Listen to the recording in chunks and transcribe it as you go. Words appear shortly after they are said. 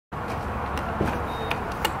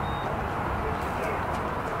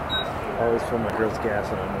Always fill my girl's gas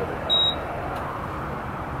when I'm with her.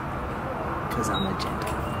 Cause I'm a gentleman.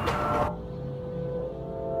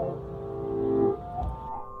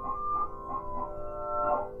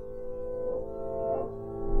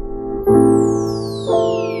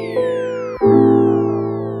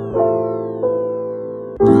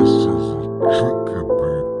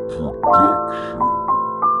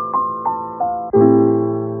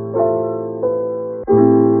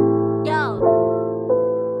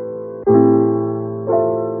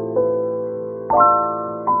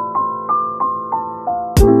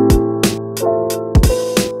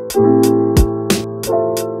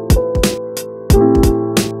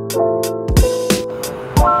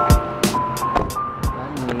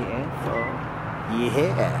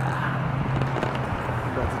 Yeah.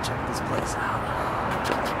 I'm about to check this place out.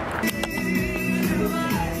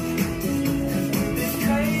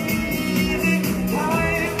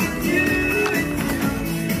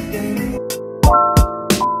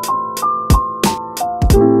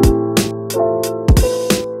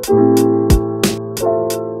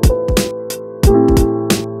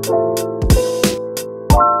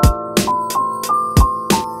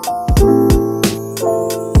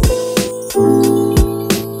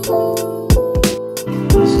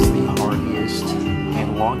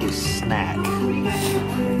 Snack. I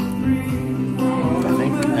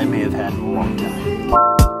think I may have had in a long time.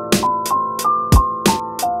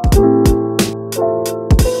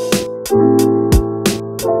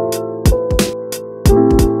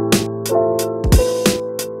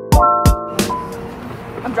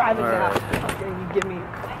 I'm driving now. Right. Okay, you give me.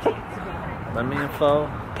 Banh Mi Pho.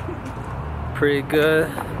 Pretty good.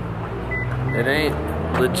 It ain't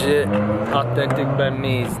legit authentic banh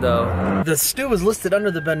mi's though. The stew was listed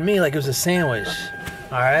under the banh mi like it was a sandwich.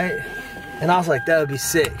 Alright? And I was like, that would be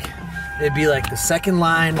sick. It'd be like the second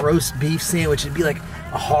line roast beef sandwich. It'd be like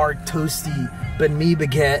a hard, toasty banh mi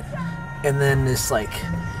baguette. And then this like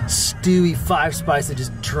stewy 5-spice that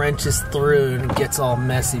just drenches through and it gets all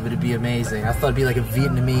messy, but it'd be amazing. I thought it'd be like a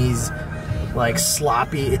Vietnamese, like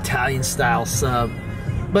sloppy Italian style sub.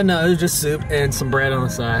 But no, it was just soup and some bread on the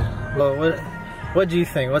side. Well, what do you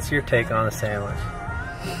think? What's your take on the sandwich?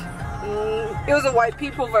 It was a white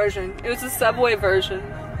people version. It was a Subway version.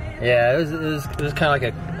 Yeah, it was kind of like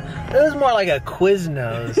it was more like a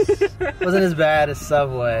Quiznos. It wasn't as bad as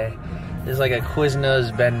Subway. It was like a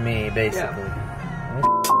Quiznos banh mi, basically. Yeah.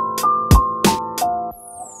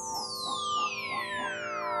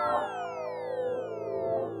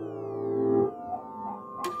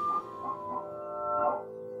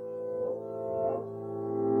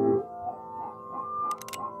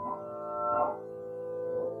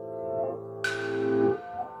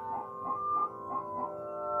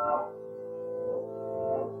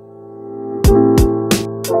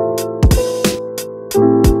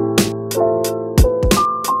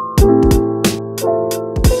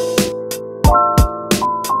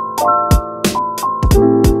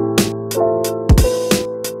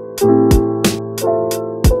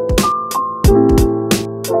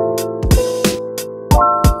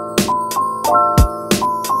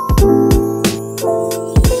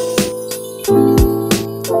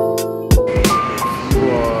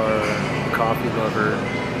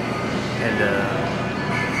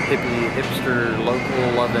 Hipster,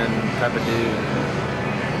 local loving type of dude.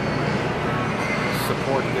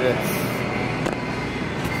 Support this.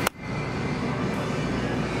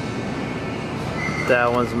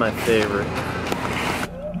 That one's my favorite.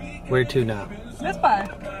 Where to now? Best Buy.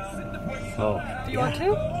 Oh. Do you want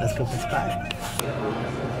to? Let's go Best Buy.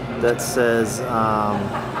 That says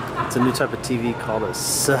it's a new type of TV called a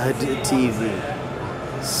SUD TV.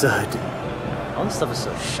 SUD. All this stuff is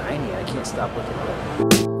so shiny, I can't stop looking at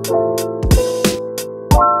it.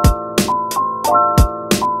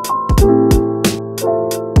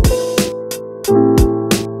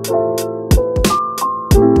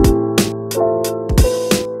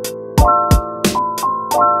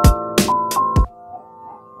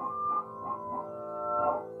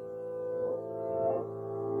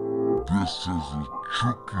 This is a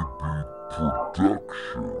Chucky Beat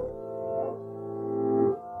production.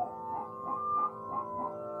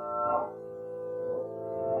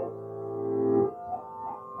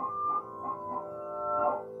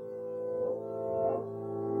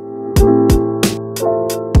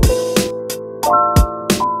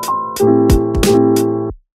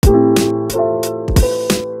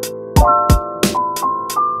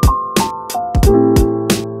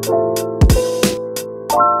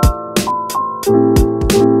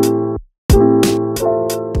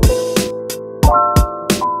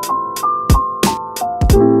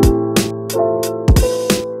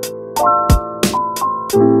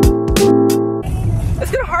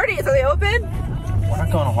 in? We're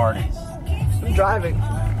not going to Hardee's. I'm driving.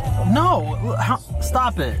 No,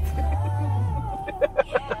 stop it.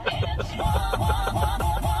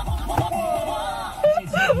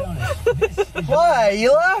 Why?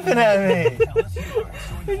 You laughing at me?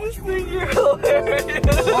 I just think you're hilarious.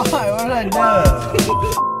 Why? What did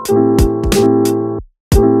I do?